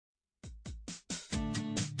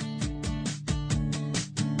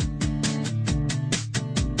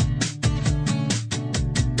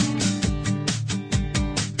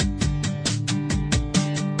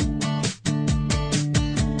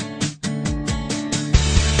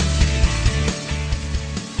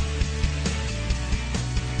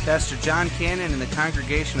Pastor John Cannon and the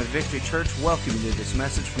congregation of Victory Church welcome you to this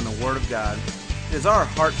message from the Word of God. It is our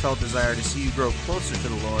heartfelt desire to see you grow closer to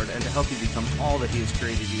the Lord and to help you become all that He has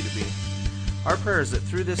created you to be. Our prayer is that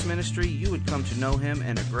through this ministry you would come to know Him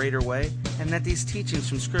in a greater way, and that these teachings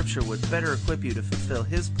from Scripture would better equip you to fulfill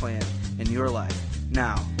His plan in your life.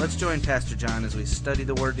 Now, let's join Pastor John as we study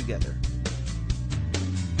the Word together.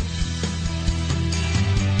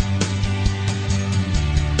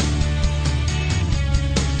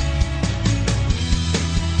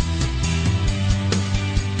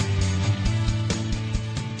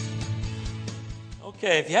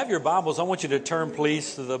 Okay, if you have your Bibles, I want you to turn,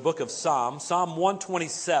 please, to the book of Psalm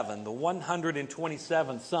 127, the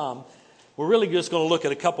 127th Psalm. We're really just going to look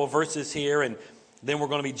at a couple of verses here, and then we're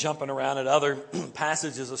going to be jumping around at other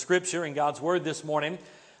passages of Scripture in God's Word this morning.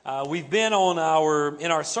 We've been in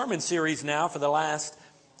our sermon series now for the last,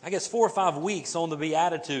 4 or 5 weeks on the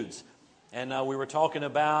Beatitudes. And we were talking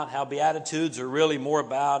about how Beatitudes are really more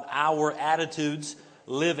about our attitudes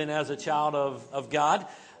living as a child of God.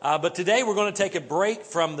 But today we're going to take a break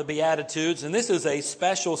from the Beatitudes, and this is a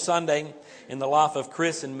special Sunday in the life of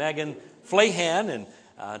Chris and Megan Flahan,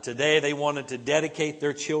 and today they wanted to dedicate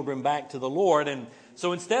their children back to the Lord. And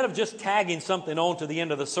so instead of just tagging something on to the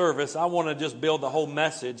end of the service, I want to just build the whole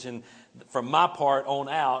message, and from my part on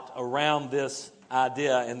out, around this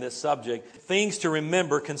idea and this subject, things to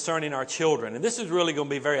remember concerning our children. And this is really going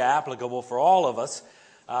to be very applicable for all of us,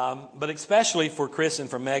 but especially for Chris and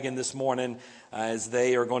for Megan this morning, as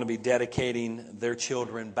they are going to be dedicating their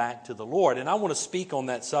children back to the Lord. And I want to speak on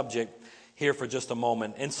that subject here for just a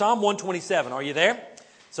moment. In Psalm 127, are you there?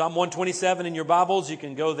 Psalm 127 in your Bibles. You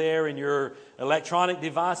can go there in your electronic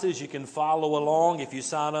devices. You can follow along if you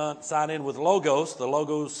sign in with Logos, the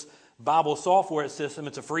Logos Bible software system.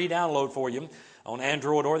 It's a free download for you on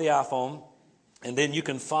Android or the iPhone. And then you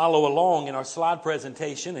can follow along in our slide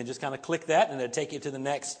presentation and just kind of click that, and it'll take you to the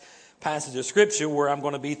next passage of Scripture where I'm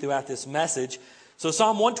going to be throughout this message. So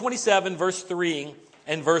Psalm 127, verse 3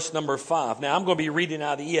 and verse number 5. Now I'm going to be reading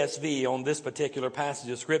out of the ESV on this particular passage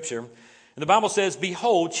of Scripture. And the Bible says,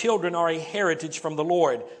 "Behold, children are a heritage from the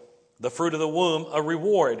Lord, the fruit of the womb a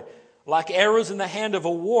reward. Like arrows in the hand of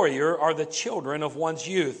a warrior are the children of one's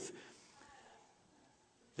youth."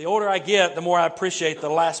 The older I get, the more I appreciate the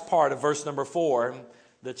last part of verse number 4,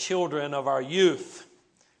 the children of our youth,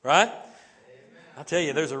 right? I tell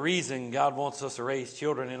you, there's a reason God wants us to raise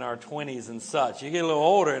children in our 20s and such. You get a little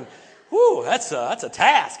older and, whoo, that's a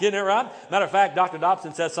task, isn't it, right? Matter of fact, Dr.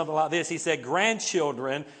 Dobson said something like this. He said,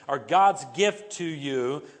 grandchildren are God's gift to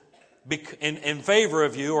you in favor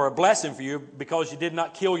of you, or a blessing for you, because you did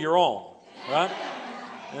not kill your own, right?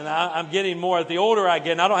 And I'm getting more, the older I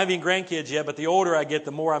get, and I don't have any grandkids yet, but the older I get,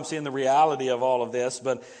 the more I'm seeing the reality of all of this.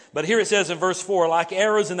 But here it says in verse 4, like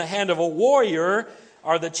arrows in the hand of a warrior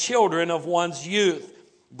are the children of one's youth.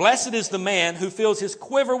 Blessed is the man who fills his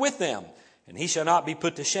quiver with them, and he shall not be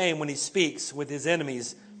put to shame when he speaks with his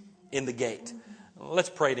enemies in the gate. Let's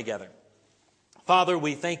pray together. Father,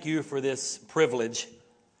 we thank you for this privilege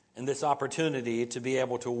and this opportunity to be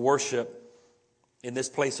able to worship in this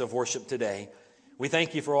place of worship today. We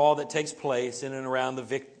thank you for all that takes place in and around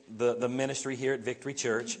the ministry here at Victory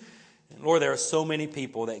Church. And Lord, there are so many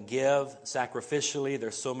people that give sacrificially.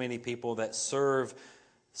 There's so many people that serve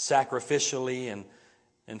sacrificially.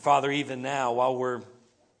 And Father, even now, while we're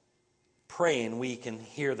praying, we can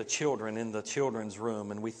hear the children in the children's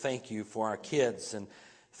room. And we thank you for our kids. And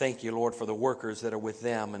thank you, Lord, for the workers that are with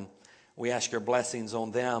them. And we ask your blessings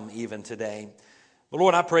on them even today. But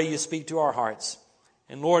Lord, I pray you speak to our hearts.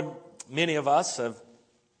 And Lord, many of us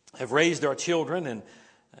have raised our children,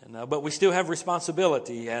 but we still have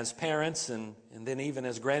responsibility as parents and then even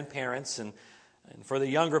as grandparents. And for the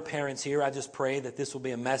younger parents here, I just pray that this will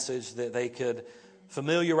be a message that they could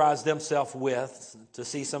familiarize themselves with, to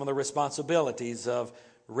see some of the responsibilities of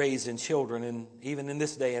raising children, and even in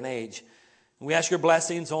this day and age. We ask your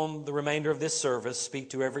blessings on the remainder of this service. Speak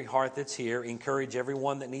to every heart that's here. Encourage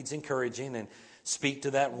everyone that needs encouraging, and speak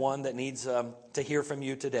to that one that needs to hear from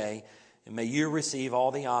you today. And may you receive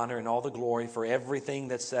all the honor and all the glory for everything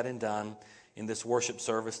that's said and done in this worship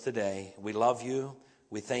service today. We love you.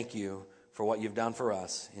 We thank you for what you've done for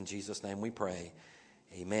us. In Jesus' name we pray.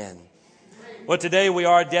 Amen. Well, today we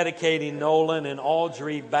are dedicating Nolan and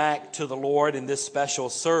Audrey back to the Lord in this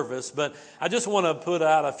special service. But I just want to put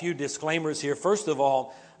out a few disclaimers here. First of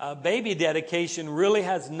all, baby dedication really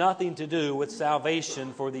has nothing to do with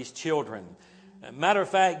salvation for these children. Matter of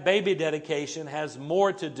fact, baby dedication has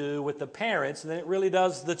more to do with the parents than it really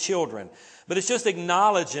does the children. But it's just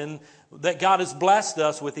acknowledging that God has blessed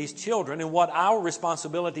us with these children and what our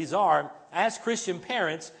responsibilities are as Christian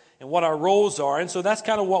parents and what our roles are. And so that's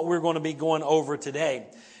kind of what we're going to be going over today.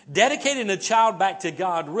 Dedicating a child back to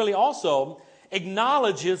God really also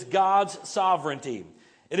acknowledges God's sovereignty.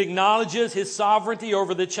 It acknowledges His sovereignty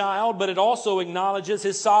over the child, but it also acknowledges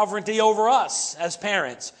His sovereignty over us as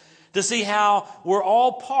parents, to see how we're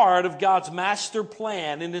all part of God's master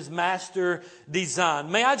plan and His master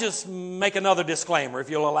design. May I just make another disclaimer, if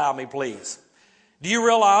you'll allow me, please? Do you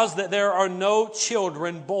realize that there are no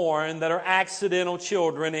children born that are accidental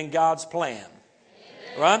children in God's plan?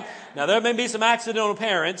 Right? Now, there may be some accidental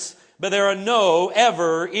parents, but there are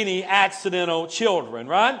ever any accidental children,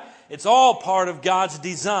 right? It's all part of God's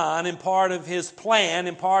design and part of His plan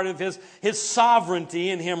and part of His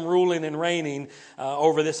sovereignty and Him ruling and reigning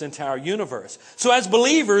over this entire universe. So as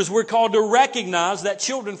believers, we're called to recognize that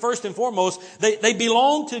children, first and foremost, they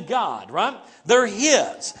belong to God, right? They're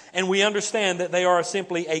His. And we understand that they are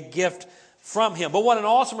simply a gift from Him. But what an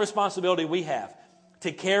awesome responsibility we have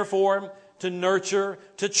to care for them, to nurture,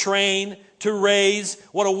 to train, to raise.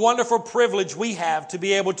 What a wonderful privilege we have to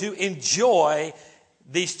be able to enjoy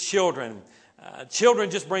these children. Children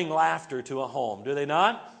just bring laughter to a home, do they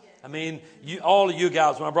not? I mean, all of you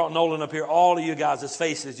guys, when I brought Nolan up here, all of you guys'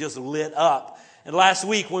 faces just lit up. And last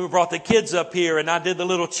week when we brought the kids up here and I did the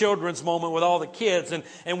little children's moment with all the kids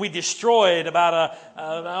and we destroyed about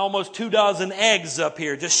almost 24 eggs up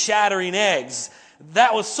here, just shattering eggs.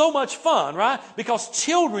 That was so much fun, right? Because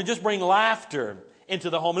children just bring laughter into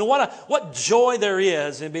the home. And what joy there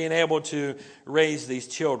is in being able to raise these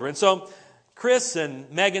children. So Chris and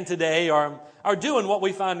Megan today are doing what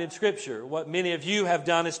we find in Scripture. What many of you have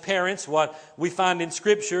done as parents, what we find in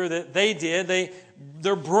Scripture that they did.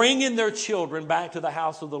 They're bringing their children back to the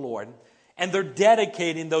house of the Lord. And they're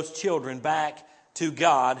dedicating those children back to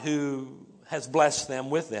God who has blessed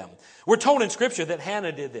them with them. We're told in Scripture that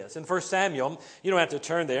Hannah did this. In 1 Samuel, you don't have to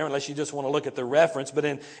turn there unless you just want to look at the reference. But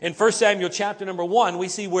in 1 Samuel chapter number 1, we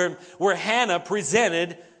see where Hannah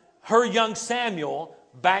presented her young Samuel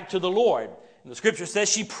back to the Lord. And the Scripture says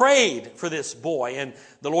she prayed for this boy, and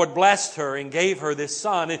the Lord blessed her and gave her this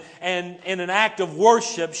son. And in an act of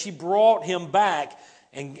worship, she brought him back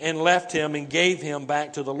and left him and gave him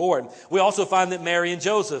back to the Lord. We also find that Mary and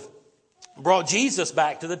Joseph brought Jesus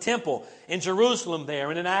back to the temple in Jerusalem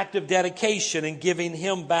there in an act of dedication and giving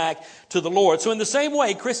him back to the Lord. So in the same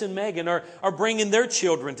way, Chris and Megan are bringing their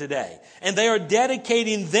children today. And they are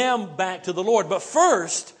dedicating them back to the Lord. But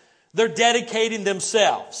first, they're dedicating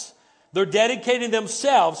themselves. They're dedicating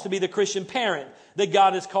themselves to be the Christian parent that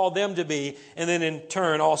God has called them to be. And then in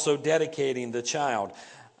turn, also dedicating the child.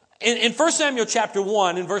 In 1 Samuel chapter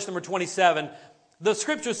 1, in verse number 27, the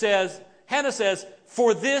Scripture says, Hannah says,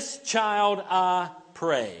 "For this child I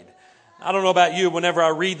prayed." I don't know about you, whenever I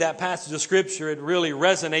read that passage of Scripture, it really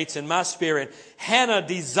resonates in my spirit. Hannah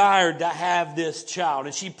desired to have this child,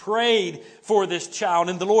 and she prayed for this child,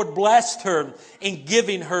 and the Lord blessed her in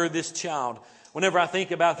giving her this child. Whenever I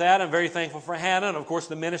think about that, I'm very thankful for Hannah and, of course,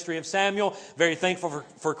 the ministry of Samuel. Very thankful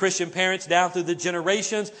for Christian parents down through the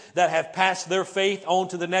generations that have passed their faith on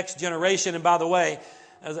to the next generation. And by the way,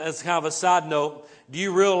 as kind of a side note, do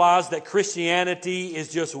you realize that Christianity is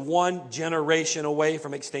just one generation away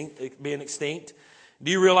from being extinct? Do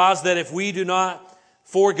you realize that if we do not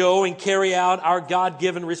forego and carry out our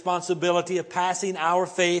God-given responsibility of passing our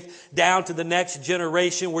faith down to the next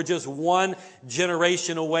generation, we're just one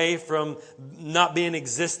generation away from not being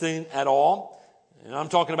existing at all? And I'm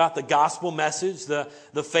talking about the gospel message,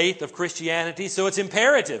 the faith of Christianity. So it's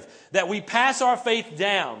imperative that we pass our faith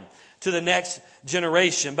down to the next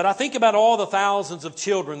generation. But I think about all the thousands of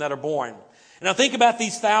children that are born. And I think about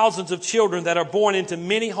these thousands of children that are born into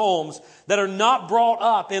many homes that are not brought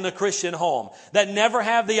up in a Christian home, that never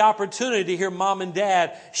have the opportunity to hear mom and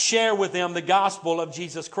dad share with them the gospel of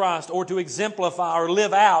Jesus Christ, or to exemplify or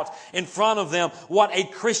live out in front of them what a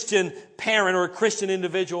Christian parent or a Christian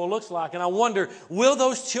individual looks like. And I wonder, will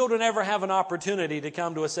those children ever have an opportunity to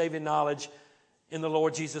come to a saving knowledge in the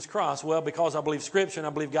Lord Jesus Christ? Well, because I believe Scripture and I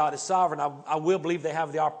believe God is sovereign, I will believe they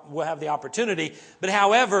will have the opportunity. But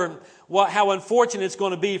however, how unfortunate it's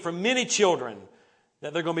going to be for many children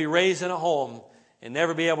that they're going to be raised in a home and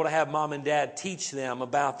never be able to have mom and dad teach them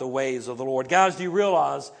about the ways of the Lord. Guys, do you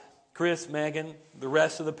realize, Chris, Megan, the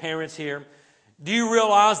rest of the parents here, do you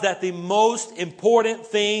realize that the most important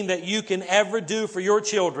thing that you can ever do for your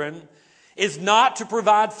children is not to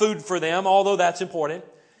provide food for them, although that's important.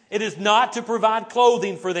 It is not to provide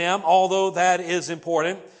clothing for them, although that is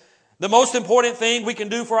important. The most important thing we can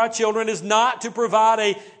do for our children is not to provide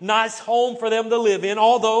a nice home for them to live in,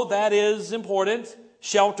 although that is important,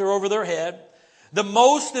 shelter over their head. The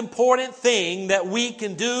most important thing that we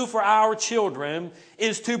can do for our children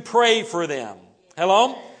is to pray for them.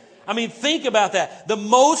 Hello? I mean, think about that. The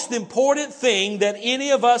most important thing that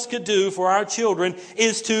any of us could do for our children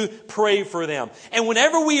is to pray for them. And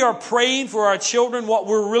whenever we are praying for our children, what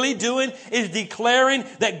we're really doing is declaring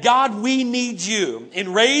that, God, we need you.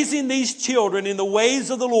 In raising these children in the ways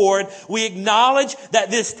of the Lord, we acknowledge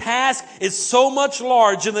that this task is so much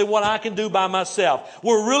larger than what I can do by myself.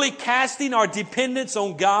 We're really casting our dependence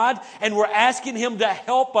on God, and we're asking Him to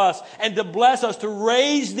help us and to bless us to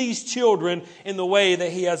raise these children in the way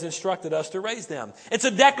that He has instructed us to raise them. It's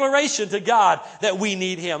a declaration to God that we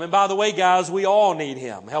need Him. And by the way, guys, we all need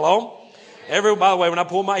Him. Hello? By the way, when I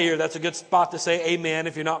pull my ear, that's a good spot to say amen.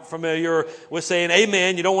 If you're not familiar with saying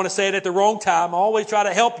amen, you don't want to say it at the wrong time. I always try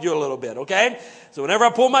to help you a little bit, okay? So whenever I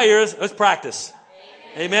pull my ears, let's practice.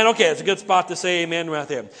 Amen. Okay, it's a good spot to say amen right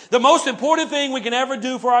there. The most important thing we can ever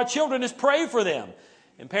do for our children is pray for them.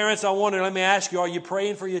 And parents, let me ask you, are you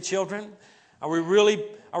praying for your children? Are we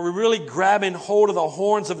really grabbing hold of the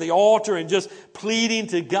horns of the altar and just pleading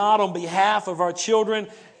to God on behalf of our children?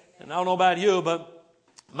 And I don't know about you, but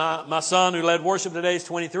my son who led worship today is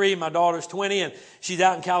 23. My daughter's 20, and she's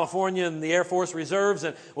out in California in the Air Force Reserves,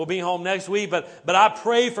 and will be home next week. But I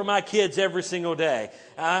pray for my kids every single day.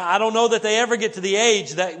 I don't know that they ever get to the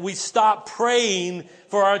age that we stop praying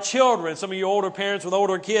for our children. Some of you older parents with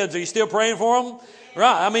older kids, are you still praying for them?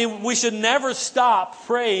 Right. I mean, we should never stop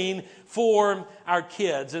praying for our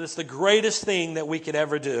kids, and it's the greatest thing that we could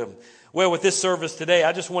ever do. Well, with this service today,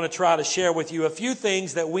 I just want to try to share with you a few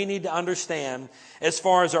things that we need to understand as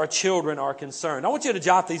far as our children are concerned. I want you to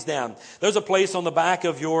jot these down. There's a place on the back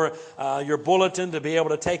of your bulletin to be able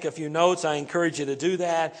to take a few notes. I encourage you to do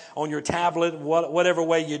that on your tablet, whatever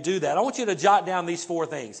way you do that. I want you to jot down these 4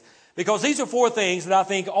 things, because these are 4 things that I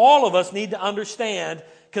think all of us need to understand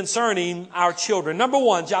concerning our children. Number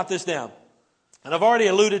 1, jot this down. And I've already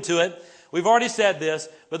alluded to it. We've already said this,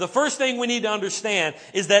 but the first thing we need to understand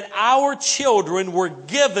is that our children were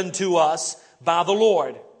given to us by the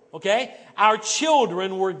Lord. Okay? Our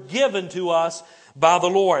children were given to us by the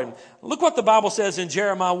Lord. Look what the Bible says in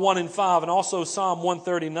Jeremiah 1:5 and also Psalm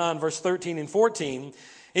 139 verse 13 and 14.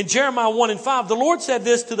 In Jeremiah 1:5, the Lord said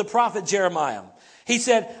this to the prophet Jeremiah. He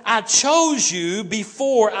said, I chose you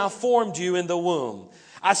before I formed you in the womb.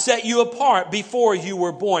 I set you apart before you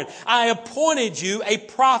were born. I appointed you a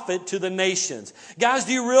prophet to the nations. Guys,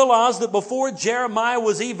 do you realize that before Jeremiah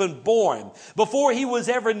was even born, before he was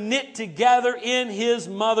ever knit together in his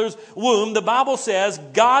mother's womb, the Bible says,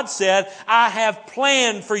 God said, I have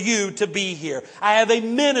planned for you to be here. I have a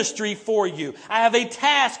ministry for you. I have a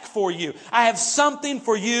task for you. I have something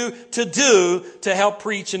for you to do to help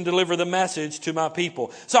preach and deliver the message to my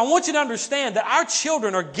people. So I want you to understand that our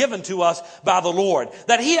children are given to us by the Lord,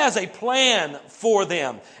 that He has a plan for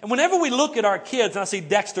them. And whenever we look at our kids, and I see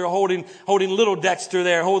Dexter holding little Dexter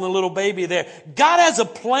there, holding a little baby there, God has a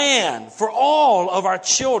plan for all of our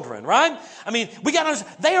children, right? I mean, we got to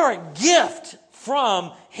understand, they are a gift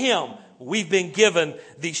from Him. We've been given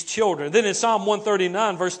these children. Then in Psalm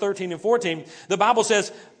 139, verse 13 and 14, the Bible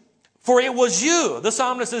says, for it was you, the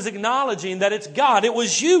psalmist is acknowledging that it's God. It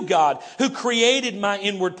was you, God, who created my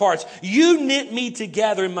inward parts. You knit me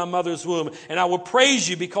together in my mother's womb, and I will praise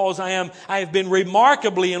you because I have been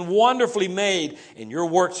remarkably and wonderfully made, and your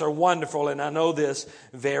works are wonderful, and I know this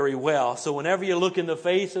very well. So whenever you look in the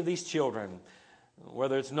face of these children,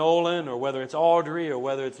 whether it's Nolan or whether it's Audrey or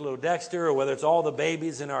whether it's little Dexter or whether it's all the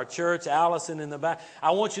babies in our church, Allison in the back, I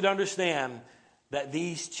want you to understand that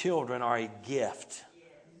these children are a gift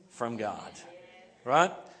from God,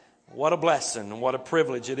 right? What a blessing and what a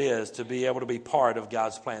privilege it is to be able to be part of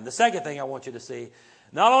God's plan. The second thing I want you to see,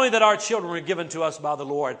 not only that our children were given to us by the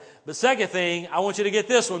Lord, but second thing, I want you to get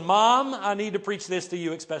this one. Mom, I need to preach this to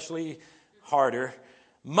you, especially harder.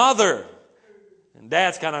 Mother, and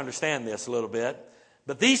dads kind of understand this a little bit,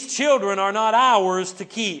 but these children are not ours to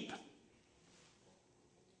keep.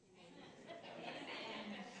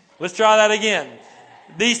 Let's try that again.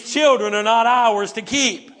 These children are not ours to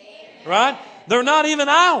keep. Right? They're not even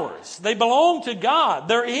ours. They belong to God.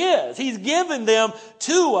 They're His. He's given them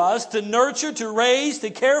to us to nurture, to raise, to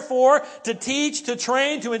care for, to teach, to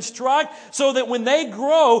train, to instruct, so that when they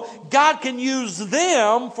grow, God can use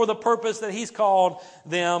them for the purpose that He's called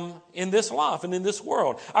them in this life and in this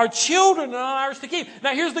world. Our children are not ours to keep.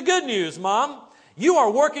 Now here's the good news, Mom. You are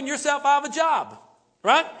working yourself out of a job.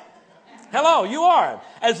 Right? Hello, you are.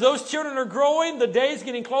 As those children are growing, the day's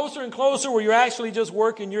getting closer and closer where you're actually just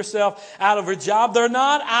working yourself out of a job. They're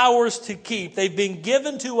not ours to keep. They've been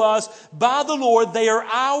given to us by the Lord. They are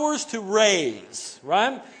ours to raise,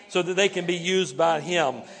 right? So that they can be used by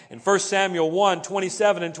Him. In 1 Samuel 1,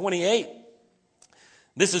 27 and 28,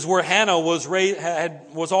 This is where Hannah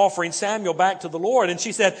was offering Samuel back to the Lord. And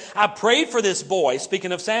she said, I prayed for this boy,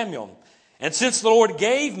 speaking of Samuel. And since the Lord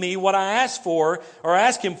gave me what I asked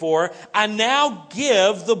him for, I now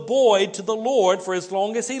give the boy to the Lord. For as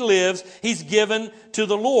long as he lives, he's given to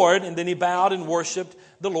the Lord. And then he bowed and worshiped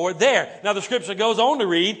the Lord there. Now the scripture goes on to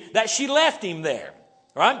read that she left him there.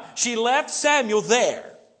 Right? She left Samuel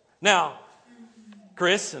there. Now,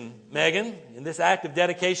 Chris and Megan, in this act of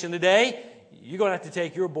dedication today, you're going to have to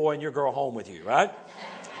take your boy and your girl home with you, right?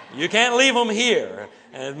 You can't leave them here.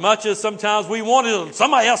 And as much as sometimes we wanted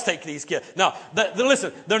somebody else take these kids. No,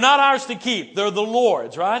 listen, they're not ours to keep. They're the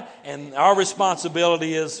Lord's, right? And our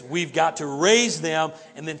responsibility is we've got to raise them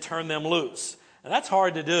and then turn them loose. And that's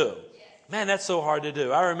hard to do. Man, that's so hard to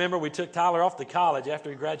do. I remember we took Tyler off to college after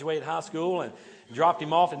he graduated high school and dropped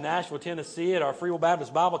him off in Nashville, Tennessee at our Free Will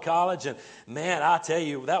Baptist Bible College. And man, I tell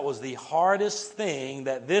you, that was the hardest thing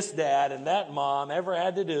that this dad and that mom ever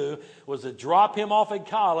had to do, was to drop him off at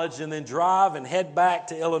college and then drive and head back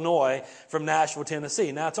to Illinois from Nashville,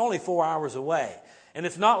 Tennessee. Now, it's only 4 hours away. And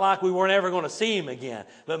it's not like we weren't ever going to see him again.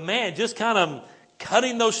 But man, just kind of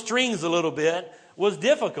cutting those strings a little bit was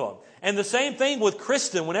difficult. And the same thing with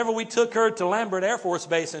Kristen. Whenever we took her to Lambert Air Force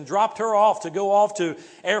Base and dropped her off to go off to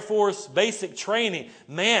Air Force basic training,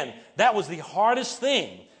 man, that was the hardest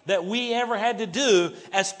thing that we ever had to do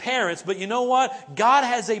as parents. But you know what? God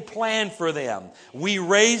has a plan for them. We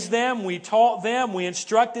raised them, we taught them, we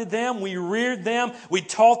instructed them, we reared them, we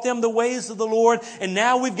taught them the ways of the Lord, and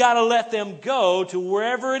now we've got to let them go to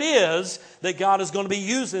wherever it is that God is going to be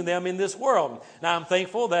using them in this world. Now, I'm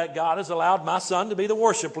thankful that God has allowed my son to be the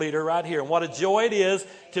worship leader right here. And what a joy it is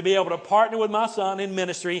to be able to partner with my son in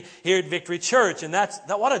ministry here at Victory Church. And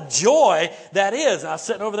what a joy that is. I was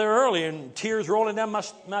sitting over there earlier and tears rolling down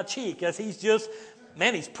my cheek as he's just,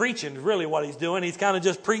 man, he's preaching really what he's doing. He's kind of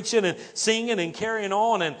just preaching and singing and carrying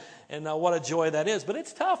on. And what a joy that is. But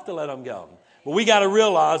it's tough to let them go. But we got to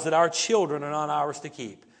realize that our children are not ours to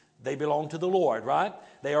keep. They belong to the Lord, right?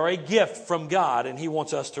 They are a gift from God, and He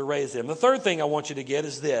wants us to raise them. The third thing I want you to get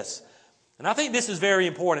is this. And I think this is very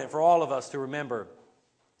important for all of us to remember.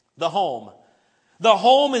 The home. The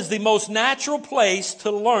home is the most natural place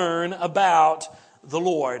to learn about the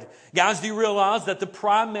Lord. Guys, do you realize that the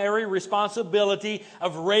primary responsibility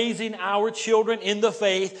of raising our children in the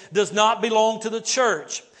faith does not belong to the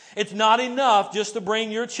church? It's not enough just to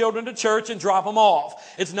bring your children to church and drop them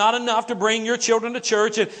off. It's not enough to bring your children to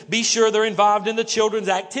church and be sure they're involved in the children's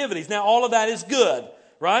activities. Now, all of that is good,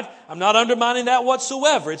 right? I'm not undermining that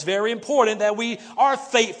whatsoever. It's very important that we are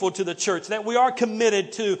faithful to the church, that we are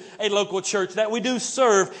committed to a local church, that we do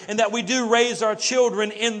serve, and that we do raise our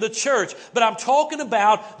children in the church. But I'm talking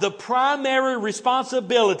about the primary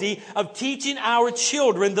responsibility of teaching our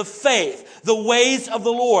children the faith, the ways of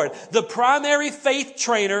the Lord. The primary faith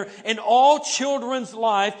trainer in all children's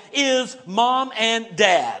life is mom and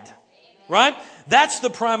dad, right? That's the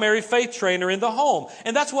primary faith trainer in the home.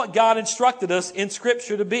 And that's what God instructed us in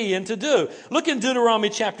Scripture to be and to do. Look in Deuteronomy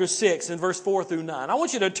chapter 6 and verse 4 through 9. I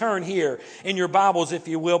want you to turn here in your Bibles, if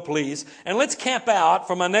you will, please. And let's camp out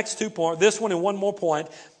for my next 2 points, this one and one more point,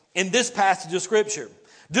 in this passage of Scripture.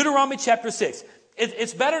 Deuteronomy chapter 6.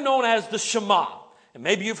 It's better known as the Shema. And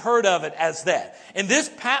maybe you've heard of it as that. And this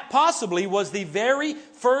possibly was the very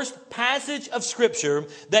first passage of Scripture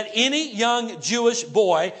that any young Jewish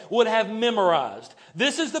boy would have memorized.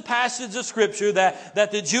 This is the passage of Scripture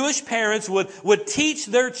that the Jewish parents would teach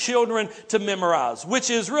their children to memorize, which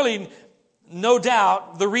is really, no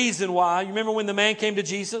doubt, the reason why. You remember when the man came to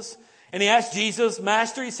Jesus and he asked Jesus,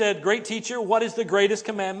 Master, he said, great teacher, what is the greatest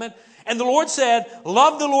commandment? And the Lord said,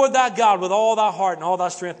 love the Lord thy God with all thy heart and all thy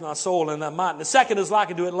strength and thy soul and thy might. And the second is like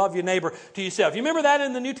unto it, love your neighbor to yourself. You remember that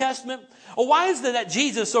in the New Testament? Well, why is it that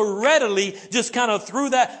Jesus so readily just kind of threw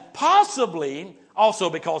that? Possibly also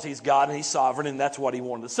because He's God and He's sovereign and that's what He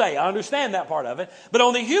wanted to say. I understand that part of it. But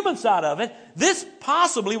on the human side of it, this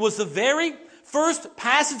possibly was the very first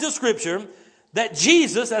passage of Scripture that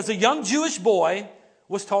Jesus, as a young Jewish boy,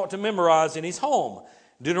 was taught to memorize in his home.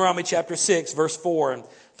 Deuteronomy chapter 6, verse 4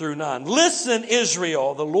 through 9. Listen,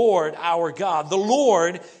 Israel, the Lord our God, the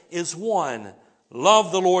Lord is one.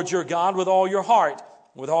 Love the Lord your God with all your heart,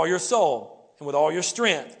 with all your soul, and with all your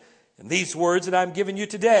strength. And these words that I'm giving you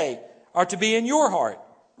today are to be in your heart.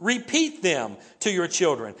 Repeat them to your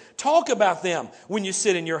children. Talk about them when you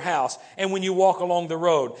sit in your house, and when you walk along the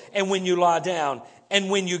road, and when you lie down,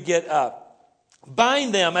 and when you get up.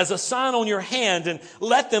 Bind them as a sign on your hand and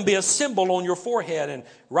let them be a symbol on your forehead and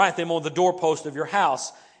write them on the doorpost of your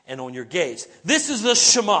house and on your gates. This is the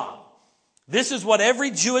Shema. This is what every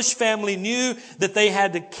Jewish family knew that they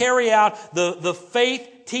had to carry out the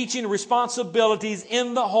faith teaching responsibilities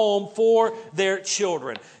in the home for their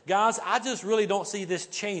children. Guys, I just really don't see this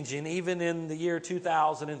changing even in the year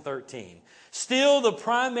 2013. Still the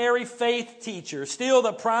primary faith teacher, still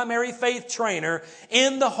the primary faith trainer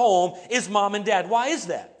in the home is mom and dad. Why is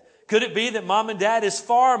that? Could it be that mom and dad is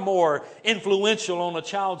far more influential on a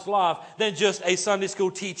child's life than just a Sunday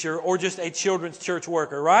school teacher or just a children's church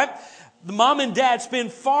worker, right? The mom and dad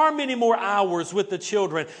spend far many more hours with the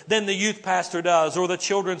children than the youth pastor does or the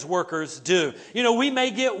children's workers do. You know, we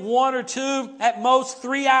may get 1 or 2, at most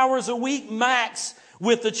 3 hours a week max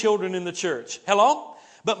with the children in the church. Hello?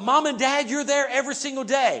 But mom and dad, you're there every single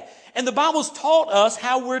day. And the Bible's taught us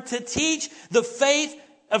how we're to teach the faith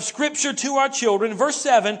of Scripture to our children. Verse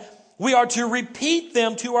 7, we are to repeat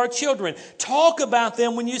them to our children. Talk about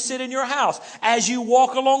them when you sit in your house, as you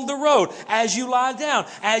walk along the road, as you lie down,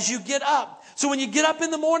 as you get up. So when you get up in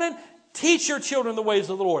the morning, teach your children the ways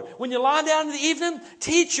of the Lord. When you lie down in the evening,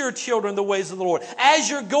 teach your children the ways of the Lord. As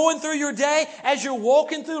you're going through your day, as you're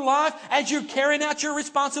walking through life, as you're carrying out your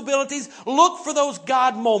responsibilities, look for those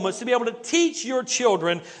God moments to be able to teach your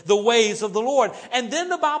children the ways of the Lord. And then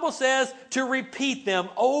the Bible says to repeat them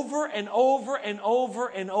over and over and over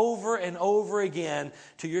and over and over again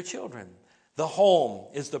to your children. The home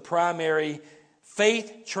is the primary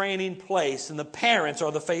faith training place, and the parents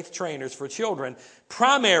are the faith trainers for children,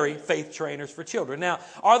 primary faith trainers for children. Now,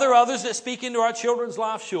 are there others that speak into our children's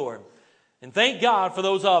life? Sure. And thank God for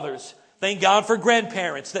those others. Thank God for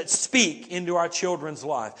grandparents that speak into our children's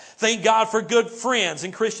life. Thank God for good friends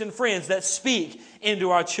and Christian friends that speak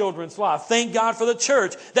into our children's life. Thank God for the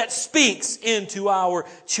church that speaks into our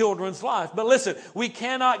children's life. But listen, we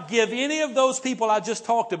cannot give any of those people I just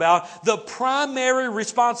talked about the primary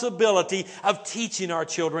responsibility of teaching our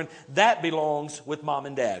children. That belongs with mom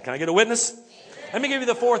and dad. Can I get a witness? Let me give you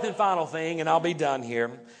the fourth and final thing, and I'll be done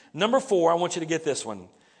here. Number 4, I want you to get this one.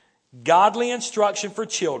 Godly instruction for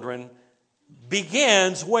children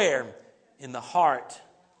begins where? In the heart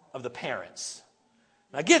of the parents.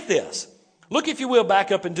 Now get this. Look, if you will,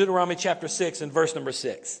 back up in Deuteronomy chapter 6 and verse number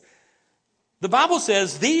 6. The Bible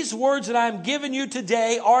says, these words that I'm giving you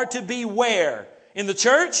today are to be where? In the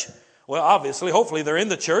church? Well, obviously, hopefully they're in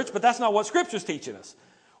the church, but that's not what Scripture's teaching us.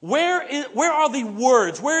 Where are the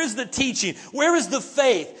words? Where is the teaching? Where is the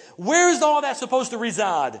faith? Where is all that supposed to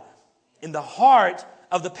reside? In the heart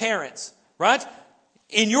of the parents, right?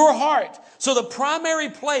 In your heart. So the primary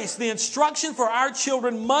place, the instruction for our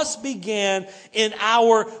children must begin in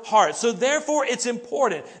our heart. So therefore, it's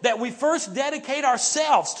important that we first dedicate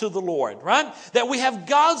ourselves to the Lord, right? That we have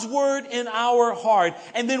God's Word in our heart.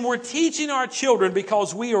 And then we're teaching our children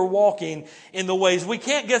because we are walking in the ways. We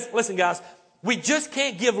can't get, listen guys, we just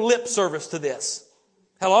can't give lip service to this.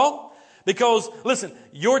 Hello? Because, listen,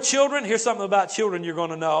 your children, here's something about children you're going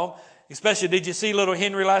to know. Especially, did you see little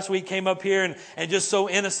Henry last week came up here and just so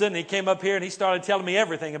innocent, and he came up here and he started telling me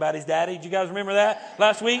everything about his daddy. Did you guys remember that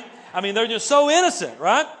last week? I mean, they're just so innocent,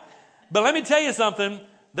 right? But let me tell you something.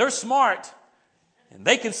 They're smart, and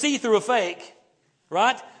they can see through a fake,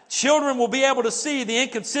 right? Children will be able to see the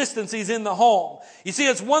inconsistencies in the home. You see,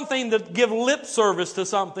 it's one thing to give lip service to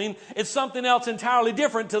something. It's something else entirely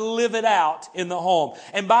different to live it out in the home.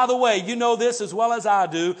 And by the way, you know this as well as I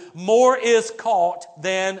do, more is caught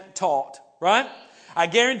than taught, right? I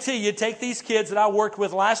guarantee you, take these kids that I worked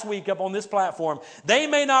with last week up on this platform. They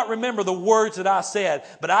may not remember the words that I said,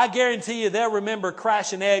 but I guarantee you they'll remember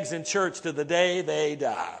crashing eggs in church to the day they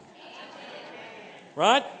die.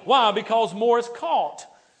 Right? Why? Because more is caught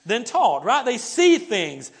than taught, right? They see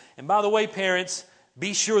things. And by the way, parents,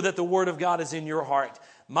 be sure that the Word of God is in your heart.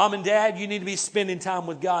 Mom and Dad, you need to be spending time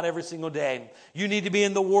with God every single day. You need to be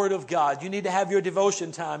in the Word of God. You need to have your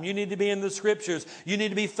devotion time. You need to be in the Scriptures. You need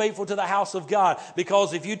to be faithful to the house of God.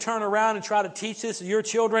 Because if you turn around and try to teach this to your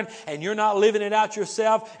children and you're not living it out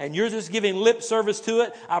yourself and you're just giving lip service to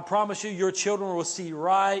it, I promise you your children will see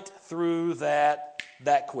right through that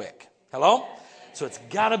quick. Hello? So it's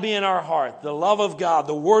got to be in our heart. The love of God,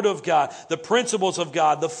 the Word of God, the principles of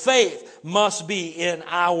God, the faith must be in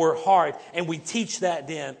our heart. And we teach that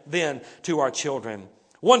then to our children.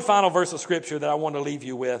 One final verse of Scripture that I want to leave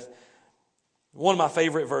you with. One of my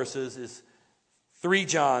favorite verses is 3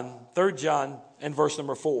 John and verse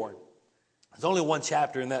number 4. There's only one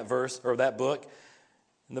chapter in that verse or that book.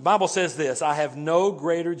 And the Bible says this, I have no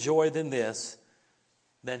greater joy than this,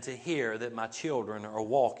 than to hear that my children are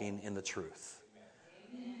walking in the truth.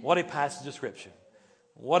 What a passage of Scripture.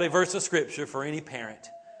 What a verse of Scripture for any parent.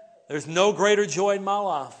 There's no greater joy in my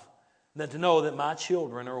life than to know that my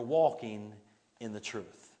children are walking in the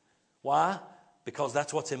truth. Why? Because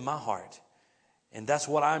that's what's in my heart. And that's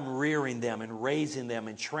what I'm rearing them and raising them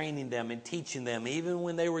and training them and teaching them, even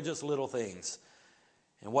when they were just little things.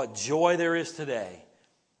 And what joy there is today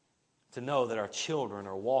to know that our children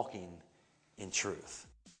are walking in truth.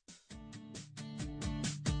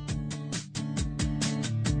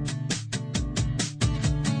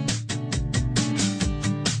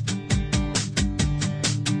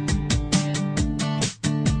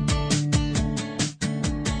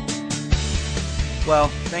 Well,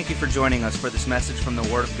 thank you for joining us for this message from the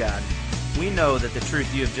Word of God. We know that the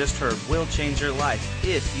truth you have just heard will change your life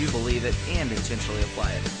if you believe it and intentionally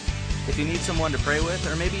apply it. If you need someone to pray with,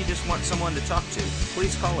 or maybe you just want someone to talk to,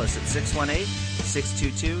 please call us at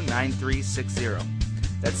 618-622-9360.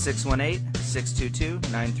 That's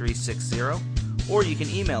 618-622-9360. Or you can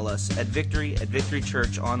email us at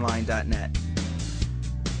victory@victorychurchonline.net.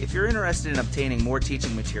 If you're interested in obtaining more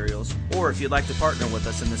teaching materials, or if you'd like to partner with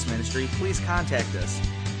us in this ministry, please contact us.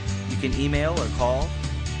 You can email or call,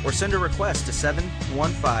 or send a request to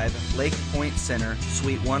 715 Lake Point Center,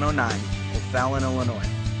 Suite 109, O'Fallon, Illinois,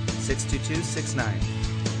 62269.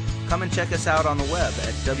 Come and check us out on the web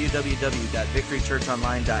at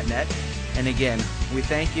www.victorychurchonline.net. And again, we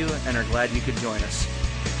thank you and are glad you could join us.